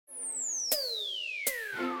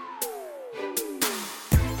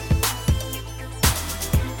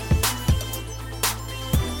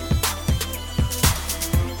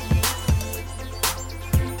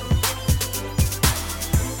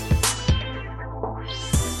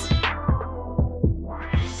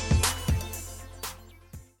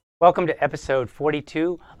Welcome to episode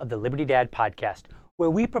 42 of the Liberty Dad podcast,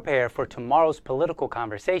 where we prepare for tomorrow's political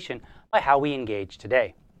conversation by how we engage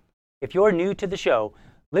today. If you're new to the show,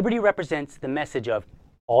 Liberty represents the message of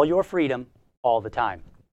all your freedom, all the time.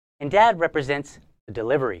 And Dad represents the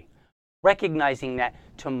delivery, recognizing that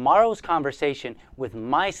tomorrow's conversation with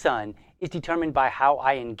my son is determined by how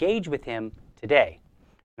I engage with him today,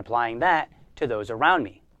 and applying that to those around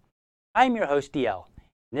me. I'm your host, DL.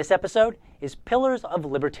 And this episode is Pillars of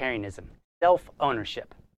Libertarianism,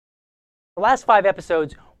 Self-Ownership. The last 5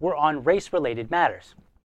 episodes were on race-related matters.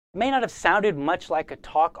 It may not have sounded much like a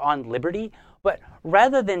talk on liberty, but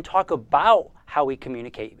rather than talk about how we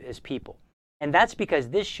communicate as people. And that's because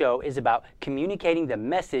this show is about communicating the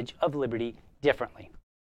message of liberty differently.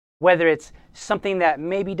 Whether it's something that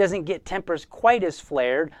maybe doesn't get tempers quite as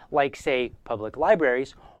flared, like, say, public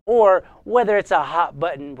libraries, or whether it's a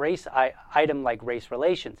hot-button race item like race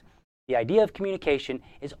relations, the idea of communication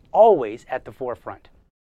is always at the forefront.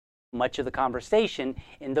 Much of the conversation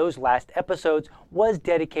in those last episodes was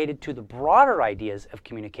dedicated to the broader ideas of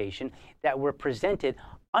communication that were presented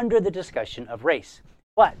under the discussion of race,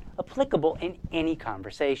 but applicable in any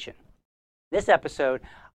conversation. This episode,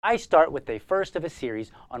 I start with the first of a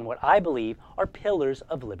series on what I believe are pillars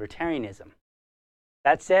of libertarianism.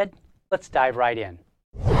 That said, let's dive right in.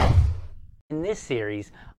 In this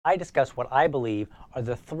series, I discuss what I believe are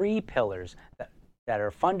the 3 pillars that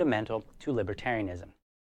are fundamental to libertarianism.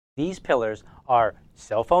 These pillars are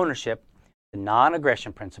self-ownership, the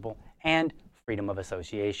non-aggression principle, and freedom of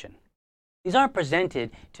association. These aren't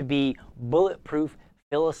presented to be bulletproof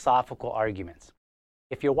philosophical arguments.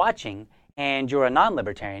 If you're watching and you're a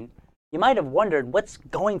non-libertarian, you might have wondered what's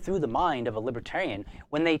going through the mind of a libertarian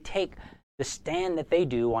when they take the stand that they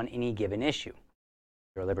do on any given issue.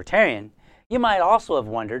 If you're a libertarian, you might also have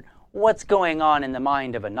wondered what's going on in the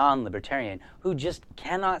mind of a non-libertarian who just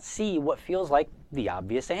cannot see what feels like the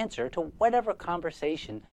obvious answer to whatever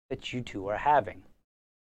conversation that you two are having.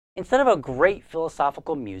 Instead of a great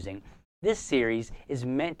philosophical musing, this series is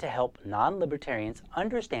meant to help non-libertarians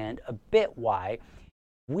understand a bit why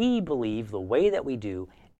we believe the way that we do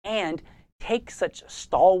and take such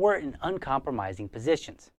stalwart and uncompromising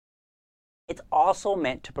positions. It's also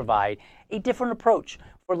meant to provide a different approach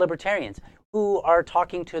for libertarians who are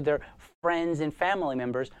talking to their friends and family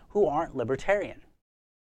members who aren't libertarian.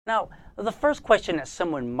 Now, the first question that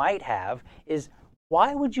someone might have is,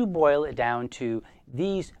 why would you boil it down to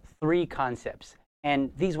these 3 concepts,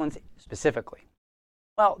 and these ones specifically?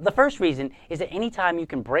 Well, the first reason is that anytime you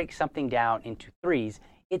can break something down into 3s,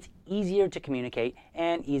 it's easier to communicate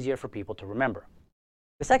and easier for people to remember.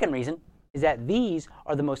 The second reason is that these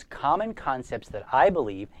are the most common concepts that I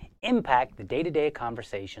believe impact the day-to-day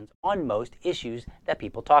conversations on most issues that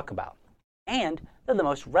people talk about. And they're the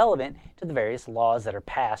most relevant to the various laws that are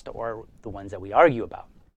passed or the ones that we argue about.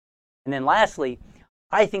 And then lastly,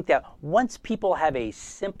 I think that once people have a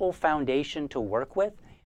simple foundation to work with,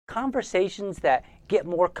 conversations that get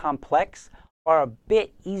more complex are a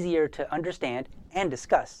bit easier to understand and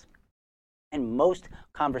discuss. And most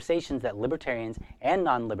conversations that libertarians and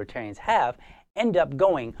non-libertarians have end up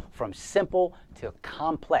going from simple to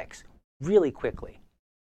complex really quickly.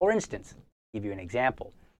 For instance, I'll give you an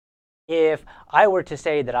example. If I were to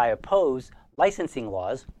say that I oppose licensing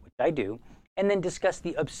laws, which I do, and then discuss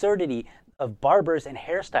the absurdity of barbers and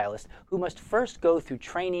hairstylists who must first go through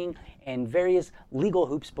training and various legal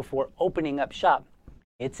hoops before opening up shop,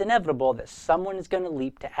 it's inevitable that someone is going to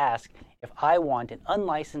leap to ask if I want an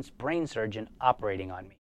unlicensed brain surgeon operating on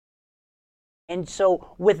me. And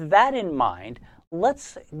so with that in mind,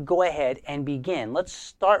 let's go ahead and begin. Let's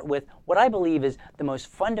start with what I believe is the most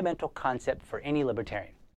fundamental concept for any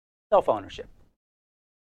libertarian: self-ownership.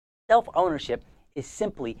 Self-ownership is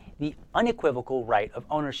simply the unequivocal right of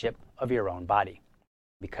ownership of your own body.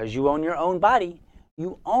 Because you own your own body,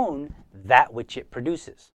 you own that which it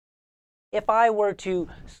produces. If I were to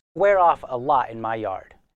square off a lot in my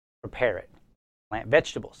yard, prepare it, plant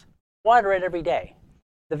vegetables, water it every day,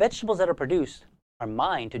 the vegetables that are produced are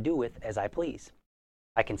mine to do with as I please.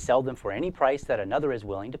 I can sell them for any price that another is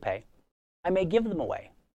willing to pay. I may give them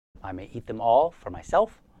away. I may eat them all for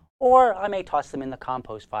myself, or I may toss them in the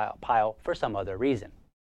compost pile for some other reason.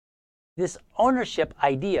 This ownership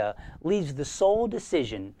idea leaves the sole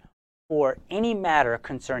decision for any matter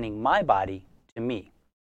concerning my body to me.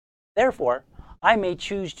 Therefore, I may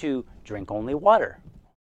choose to drink only water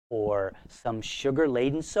or some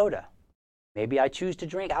sugar-laden soda. Maybe I choose to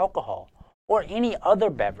drink alcohol or any other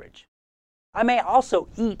beverage. I may also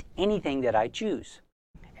eat anything that I choose,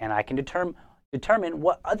 and I can determine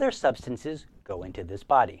what other substances go into this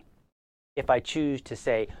body. If I choose to,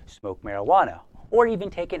 say, smoke marijuana or even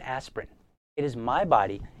take an aspirin. It is my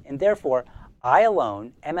body, and therefore I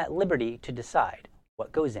alone am at liberty to decide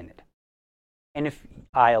what goes in it. And if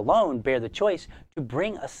I alone bear the choice to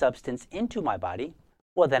bring a substance into my body,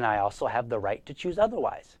 well, then I also have the right to choose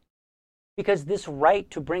otherwise. Because this right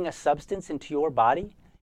to bring a substance into your body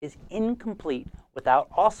is incomplete without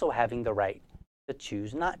also having the right to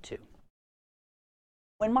choose not to.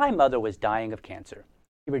 When my mother was dying of cancer,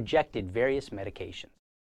 she rejected various medications.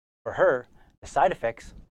 For her, the side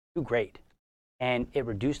effects were too great, and it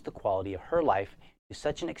reduced the quality of her life to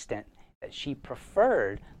such an extent that she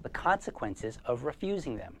preferred the consequences of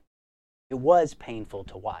refusing them. It was painful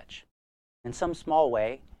to watch. In some small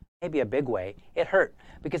way, maybe a big way, it hurt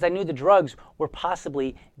because I knew the drugs were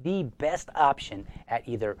possibly the best option at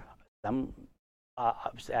either some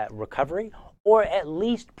at recovery or at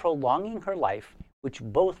least prolonging her life, which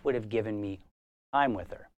both would have given me time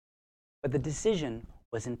with her. But the decision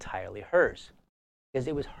was entirely hers because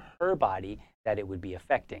it was her body that it would be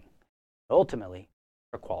affecting, ultimately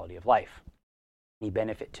her quality of life. Any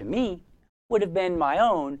benefit to me would have been my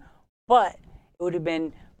own, but it would have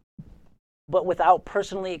been without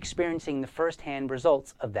personally experiencing the firsthand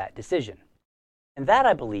results of that decision. And that,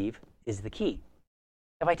 I believe, is the key.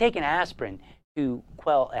 If I take an aspirin to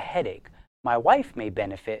quell a headache, my wife may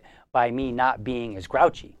benefit by me not being as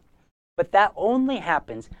grouchy. But that only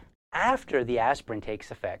happens after the aspirin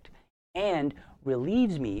takes effect and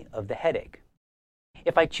relieves me of the headache.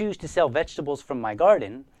 If I choose to sell vegetables from my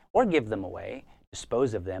garden, or give them away,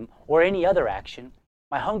 dispose of them, or any other action,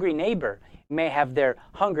 my hungry neighbor may have their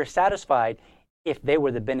hunger satisfied if they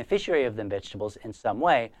were the beneficiary of the vegetables in some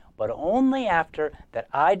way, but only after that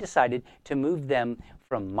I decided to move them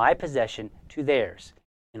from my possession to theirs,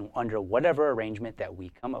 and under whatever arrangement that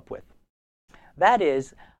we come up with. That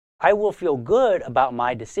is, I will feel good about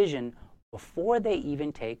my decision before they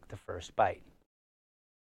even take the first bite.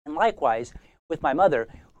 And likewise, with my mother,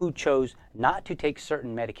 who chose not to take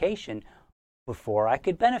certain medication, before I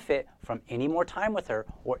could benefit from any more time with her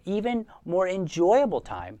or even more enjoyable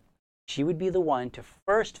time, she would be the one to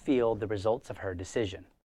first feel the results of her decision.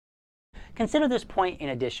 Consider this point in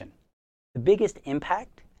addition. The biggest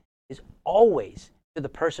impact is always to the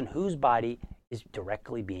person whose body is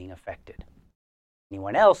directly being affected.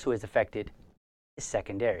 Anyone else who is affected is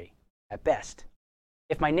secondary at best.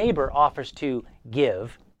 If my neighbor offers to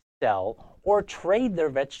give, sell, or trade their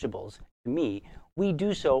vegetables to me, we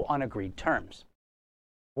do so on agreed terms.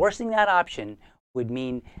 Forcing that option would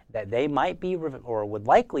mean that they might be or would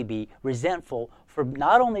likely be resentful for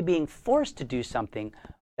not only being forced to do something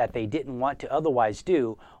that they didn't want to otherwise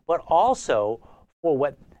do, but also for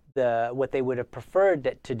what they would have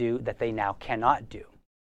preferred to do that they now cannot do.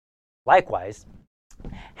 Likewise,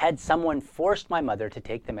 had someone forced my mother to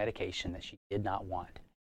take the medication that she did not want,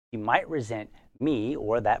 she might resent me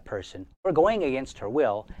or that person for going against her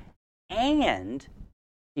will, and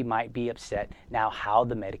she might be upset now how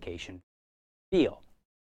the medication feel.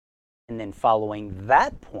 And then following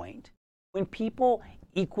that point, when people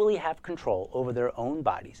equally have control over their own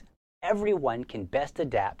bodies, everyone can best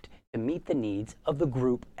adapt to meet the needs of the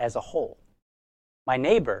group as a whole. My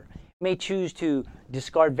neighbor may choose to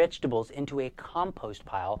discard vegetables into a compost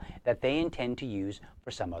pile that they intend to use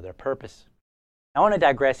for some other purpose. I want to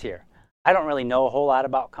digress here. I don't really know a whole lot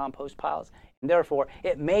about compost piles, and therefore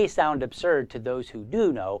it may sound absurd to those who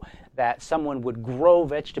do know that someone would grow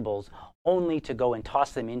vegetables only to go and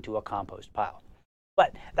toss them into a compost pile.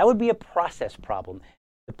 But that would be a process problem.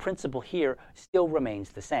 The principle here still remains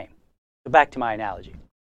the same. So back to my analogy.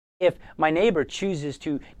 If my neighbor chooses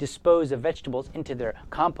to dispose of vegetables into their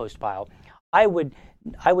compost pile, I would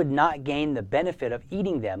not gain the benefit of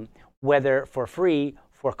eating them, whether for free,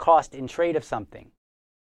 for cost in trade of something.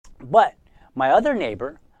 But my other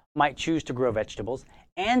neighbor might choose to grow vegetables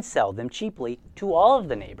and sell them cheaply to all of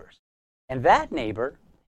the neighbors. And that neighbor,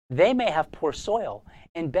 they may have poor soil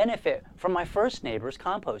and benefit from my first neighbor's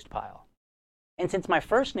compost pile. And since my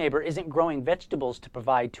first neighbor isn't growing vegetables to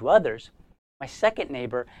provide to others, my second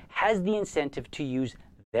neighbor has the incentive to use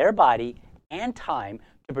their body and time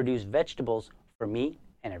to produce vegetables for me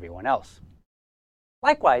and everyone else.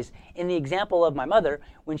 Likewise, in the example of my mother,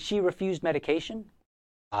 when she refused medication,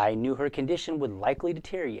 I knew her condition would likely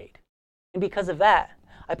deteriorate. And because of that,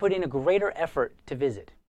 I put in a greater effort to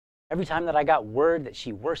visit. Every time that I got word that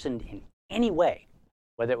she worsened in any way,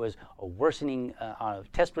 whether it was a worsening of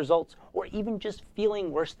test results or even just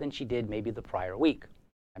feeling worse than she did maybe the prior week,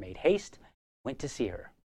 I made haste, went to see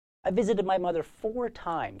her. I visited my mother 4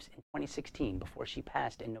 times in 2016 before she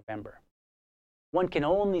passed in November. One can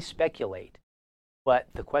only speculate, but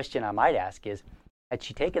the question I might ask is, had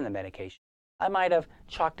she taken the medication, I might have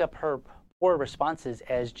chalked up her poor responses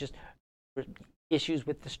as just issues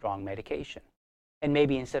with the strong medication. And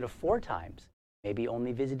maybe instead of 4 times, maybe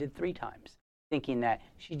only visited 3 times, thinking that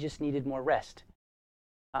she just needed more rest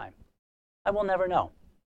time. I will never know.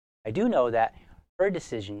 I do know that her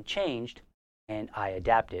decision changed and I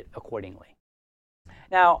adapted accordingly.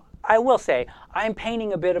 Now, I will say I'm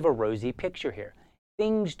painting a bit of a rosy picture here.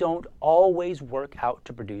 Things don't always work out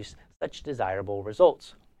to produce such desirable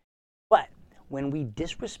results. But when we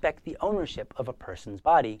disrespect the ownership of a person's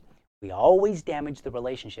body, we always damage the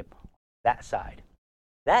relationship on that side.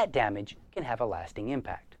 That damage can have a lasting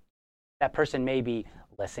impact. That person may be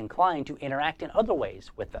less inclined to interact in other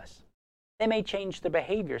ways with us. They may change their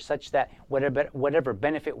behavior such that whatever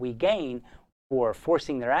benefit we gain for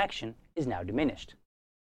forcing their action is now diminished.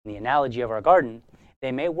 In the analogy of our garden,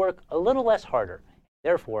 they may work a little less harder,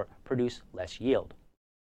 therefore produce less yield.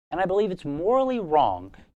 And I believe it's morally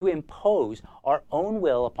wrong to impose our own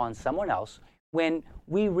will upon someone else when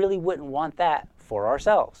we really wouldn't want that for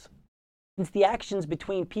ourselves. Since the actions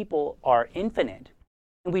between people are infinite,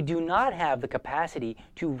 and we do not have the capacity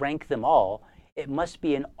to rank them all, it must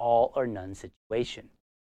be an all or none situation.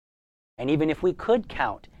 And even if we could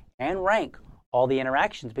count and rank all the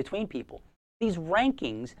interactions between people, these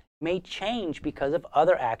rankings may change because of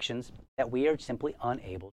other actions that we are simply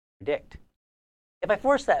unable to predict. If I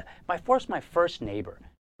force my first neighbor to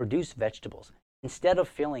produce vegetables instead of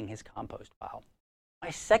filling his compost pile,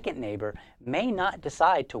 my second neighbor may not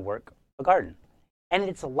decide to work a garden. And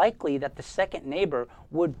it's likely that the second neighbor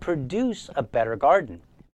would produce a better garden,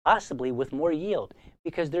 possibly with more yield,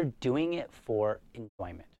 because they're doing it for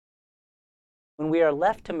enjoyment. When we are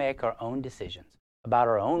left to make our own decisions about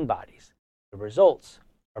our own bodies, the results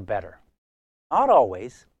are better. Not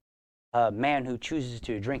always. A man who chooses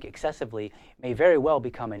to drink excessively may very well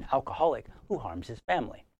become an alcoholic who harms his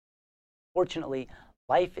family. Fortunately,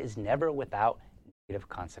 life is never without negative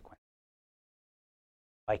consequences.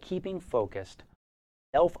 By keeping focused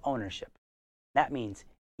self-ownership, that means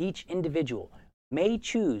each individual may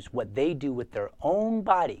choose what they do with their own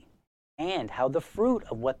body and how the fruit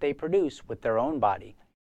of what they produce with their own body,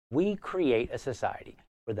 we create a society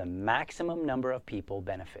where the maximum number of people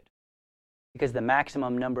benefit. Because the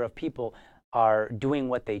maximum number of people are doing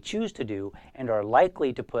what they choose to do and are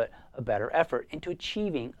likely to put a better effort into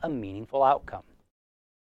achieving a meaningful outcome.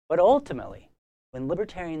 But ultimately, when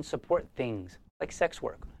libertarians support things like sex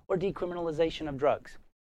work or decriminalization of drugs,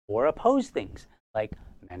 or oppose things like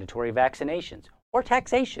mandatory vaccinations or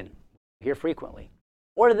taxation, we hear frequently,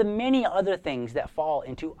 or the many other things that fall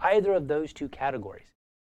into either of those two categories,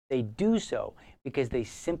 they do so because they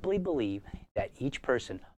simply believe that each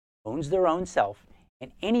person owns their own self,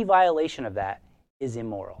 and any violation of that is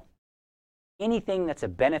immoral. Anything that's a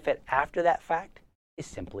benefit after that fact is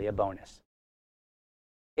simply a bonus.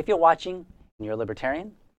 If you're watching and you're a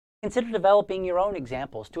libertarian, consider developing your own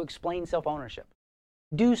examples to explain self-ownership.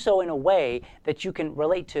 Do so in a way that you can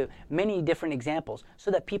relate to many different examples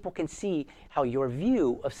so that people can see how your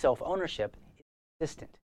view of self-ownership is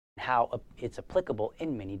consistent and how it's applicable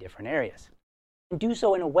in many different areas. And do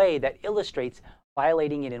so in a way that illustrates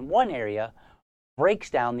violating it in one area breaks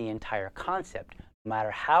down the entire concept, no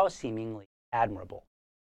matter how seemingly admirable.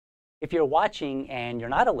 If you're watching and you're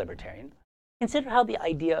not a libertarian, consider how the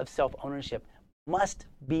idea of self-ownership must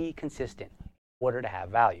be consistent in order to have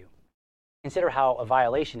value. Consider how a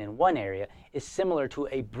violation in one area is similar to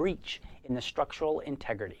a breach in the structural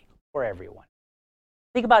integrity for everyone.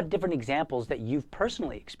 Think about different examples that you've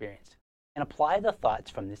personally experienced and apply the thoughts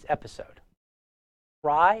from this episode.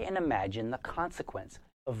 Try and imagine the consequence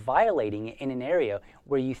of violating it in an area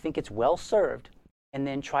where you think it's well served, and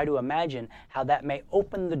then try to imagine how that may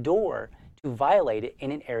open the door to violate it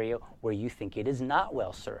in an area where you think it is not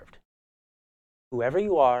well served. Whoever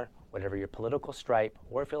you are, whatever your political stripe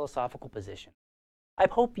or philosophical position, I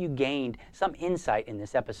hope you gained some insight in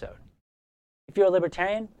this episode. If you're a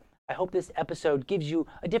libertarian, I hope this episode gives you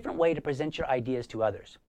a different way to present your ideas to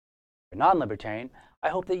others. If you're non-libertarian, I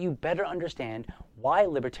hope that you better understand why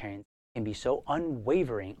libertarians can be so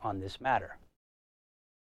unwavering on this matter.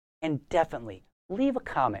 And definitely leave a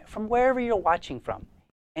comment from wherever you're watching from,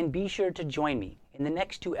 and be sure to join me in the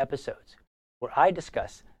next 2 episodes where I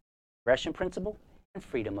discuss the aggression principle and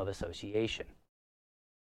freedom of association.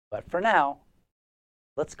 But for now,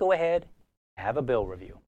 let's go ahead and have a bill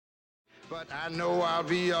review. But I know I'll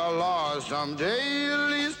be a law someday, at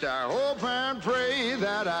least I hope and pray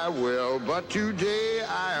that I will. But today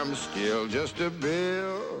I am still just a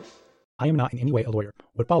bill. I am not in any way a lawyer.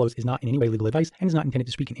 What follows is not in any way legal advice and is not intended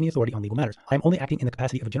to speak in any authority on legal matters. I am only acting in the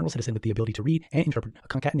capacity of a general citizen with the ability to read and interpret a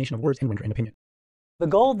concatenation of words and render an opinion. The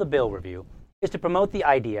goal of the bill review is to promote the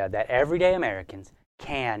idea that everyday Americans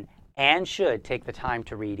can and should take the time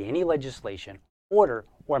to read any legislation, order,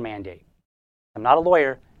 or mandate. I'm not a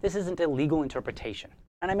lawyer. This isn't a legal interpretation,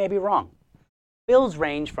 and I may be wrong. Bills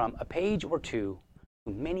range from a page or two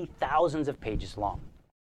to many thousands of pages long.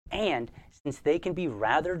 And since they can be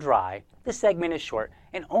rather dry, this segment is short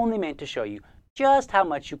and only meant to show you just how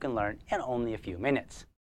much you can learn in only a few minutes.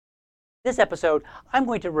 This episode, I'm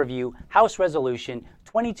going to review House Resolution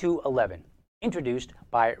 2211, introduced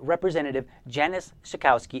by Representative Janice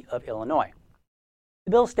Schakowsky of Illinois.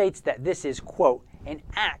 The bill states that this is, quote, an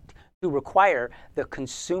act to require the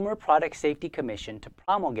Consumer Product Safety Commission to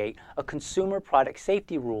promulgate a consumer product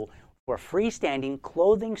safety rule for freestanding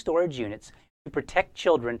clothing storage units to protect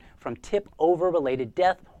children from tip-over-related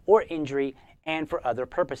death or injury and for other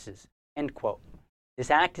purposes, end quote. This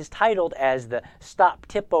act is titled as the Stop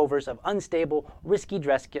Tip-Overs of Unstable, Risky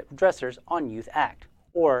Dressers on Youth Act,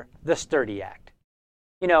 or the STURDY Act.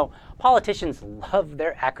 You know, politicians love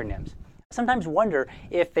their acronyms. I sometimes wonder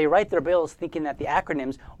if they write their bills thinking that the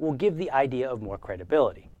acronyms will give the idea of more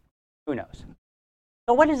credibility. Who knows?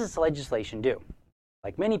 So what does this legislation do?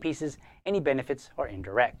 Like many pieces, any benefits are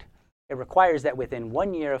indirect. It requires that within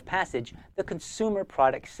 1 year of passage, the Consumer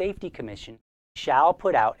Product Safety Commission shall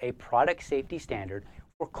put out a product safety standard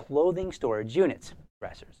for clothing storage units,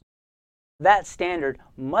 dressers. That standard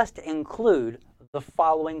must include the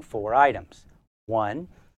following 4 items. 1.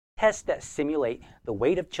 Tests that simulate the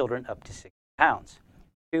weight of children up to 60 pounds.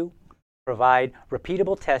 2. Provide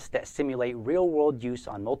repeatable tests that simulate real-world use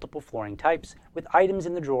on multiple flooring types with items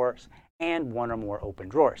in the drawers and 1 or more open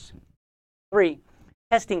drawers. 3.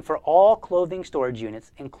 Testing for all clothing storage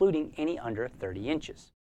units, including any under 30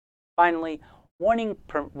 inches. Finally, warning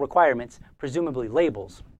requirements, presumably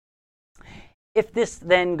labels. If this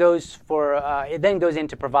then goes in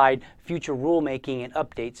to provide future rulemaking and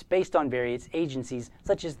updates based on various agencies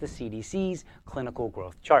such as the CDC's clinical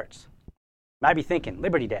growth charts. You might be thinking,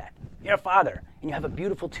 Liberty Dad, you're a father and you have a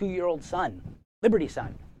beautiful 2-year-old son, Liberty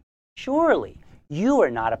Son. Surely you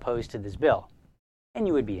are not opposed to this bill, and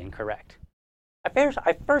you would be incorrect.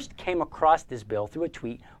 I first came across this bill through a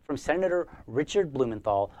tweet from Senator Richard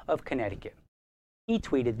Blumenthal of Connecticut. He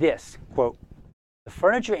tweeted this, quote, "The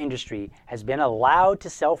furniture industry has been allowed to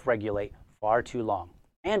self-regulate far too long,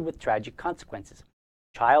 and with tragic consequences.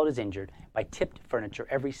 A child is injured by tipped furniture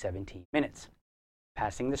every 17 minutes.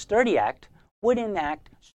 Passing the STURDY Act would enact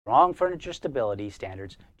strong furniture stability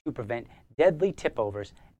standards to prevent deadly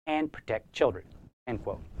tip-overs and protect children," end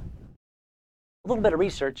quote. A little bit of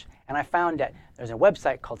research, and I found that there's a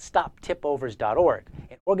website called StopTipovers.org,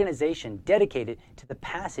 an organization dedicated to the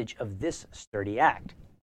passage of this STURDY Act.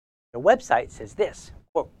 The website says this,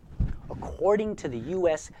 quote, "According to the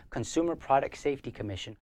U.S. Consumer Product Safety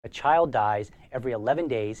Commission, a child dies every 11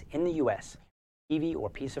 days in the U.S. TV or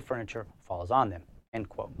piece of furniture falls on them," end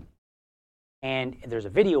quote. And there's a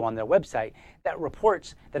video on their website that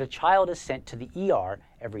reports that a child is sent to the ER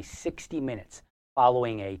every 60 minutes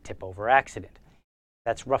following a tip-over accident.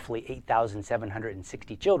 That's roughly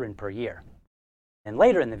 8,760 children per year. And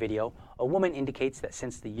later in the video, a woman indicates that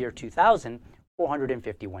since the year 2000,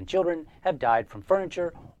 451 children have died from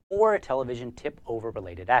furniture or television tip-over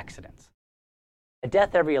related accidents. A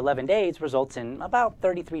death every 11 days results in about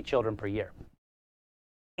 33 children per year.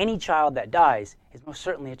 Any child that dies is most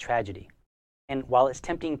certainly a tragedy. And while it's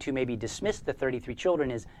tempting to maybe dismiss the 33 children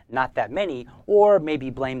as not that many, or maybe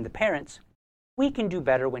blame the parents, we can do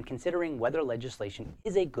better when considering whether legislation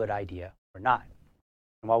is a good idea or not.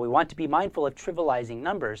 And while we want to be mindful of trivializing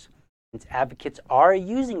numbers, since advocates are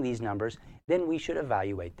using these numbers, then we should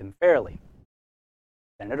evaluate them fairly.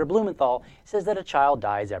 Senator Blumenthal says that a child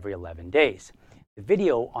dies every 11 days. The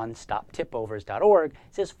video on StopTipovers.org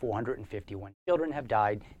says 451 children have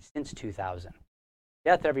died since 2000.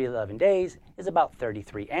 Death every 11 days is about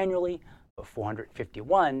 33 annually, but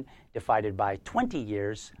 451 divided by 20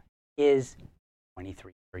 years is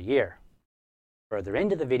 23 per year. Further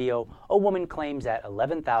into the video, a woman claims that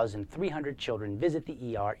 11,300 children visit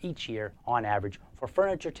the ER each year on average for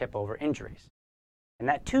furniture tip-over injuries. And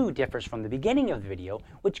that too differs from the beginning of the video,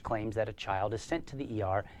 which claims that a child is sent to the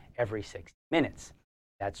ER every 60 minutes.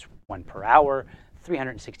 That's 1 per hour,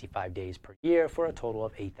 365 days per year for a total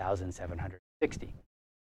of 8,760.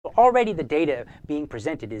 So already the data being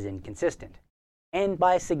presented is inconsistent, and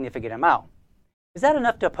by a significant amount. Is that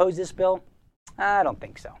enough to oppose this bill? I don't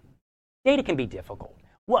think so. Data can be difficult.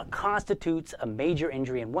 What constitutes a major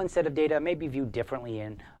injury in one set of data may be viewed differently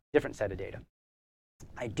in a different set of data.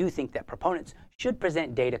 I do think that proponents should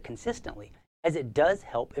present data consistently, as it does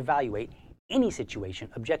help evaluate any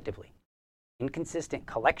situation objectively. Inconsistent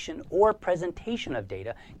collection or presentation of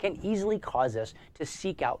data can easily cause us to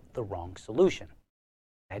seek out the wrong solution.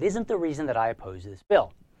 That isn't the reason that I oppose this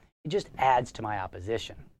bill. It just adds to my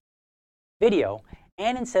opposition. Video,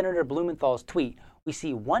 and in Senator Blumenthal's tweet, we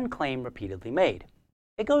see one claim repeatedly made.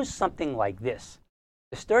 It goes something like this.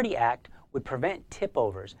 The Sturdy Act would prevent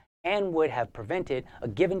tip-overs and would have prevented a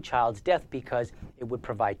given child's death because it would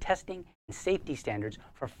provide testing and safety standards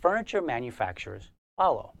for furniture manufacturers to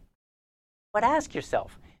follow. But ask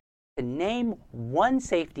yourself, to name one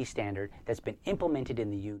safety standard that's been implemented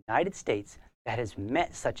in the United States that has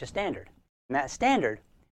met such a standard. And that standard,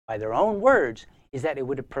 by their own words, is that it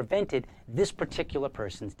would have prevented this particular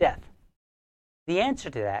person's death. The answer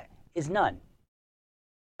to that is none.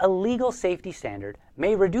 A legal safety standard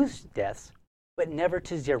may reduce deaths, but never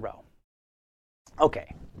to zero.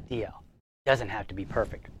 Okay, DL, doesn't have to be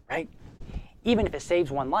perfect, right? Even if it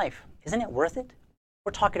saves one life, isn't it worth it?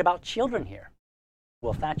 We're talking about children here.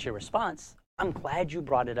 Well, if that's your response, I'm glad you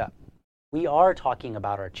brought it up. We are talking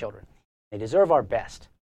about our children. They deserve our best.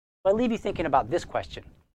 So I leave you thinking about this question.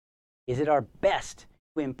 Is it our best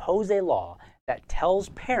to impose a law that tells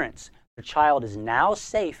parents their child is now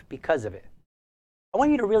safe because of it? I want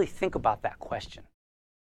you to really think about that question.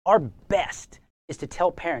 Our best is to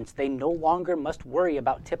tell parents they no longer must worry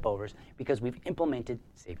about tip-overs because we've implemented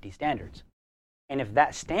safety standards. And if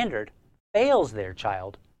that standard fails their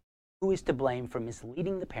child, who is to blame for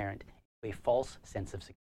misleading the parent into a false sense of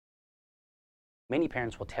security? Many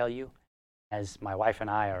parents will tell you, as my wife and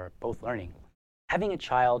I are both learning, having a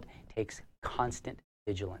child takes constant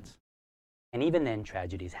vigilance. And even then,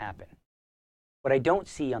 tragedies happen. What I don't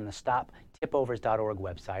see on the StopTipovers.org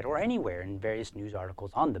website or anywhere in various news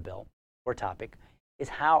articles on the bill or topic is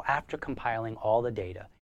how, after compiling all the data,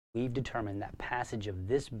 we've determined that passage of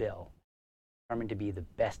this bill is determined to be the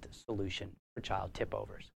best solution for child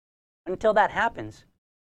tip-overs. Until that happens,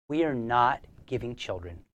 we are not giving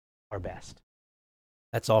children our best.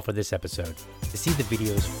 That's all for this episode. To see the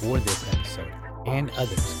videos for this episode and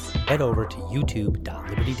others, head over to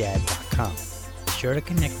youtube.libertydad.com. Be sure to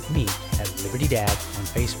connect with me at LibertyDad on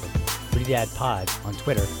Facebook, LibertyDadPod on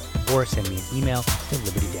Twitter, or send me an email to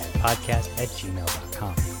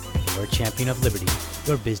libertydadpodcast@gmail.com. You're a champion of liberty,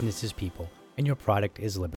 your business is people, and your product is liberty.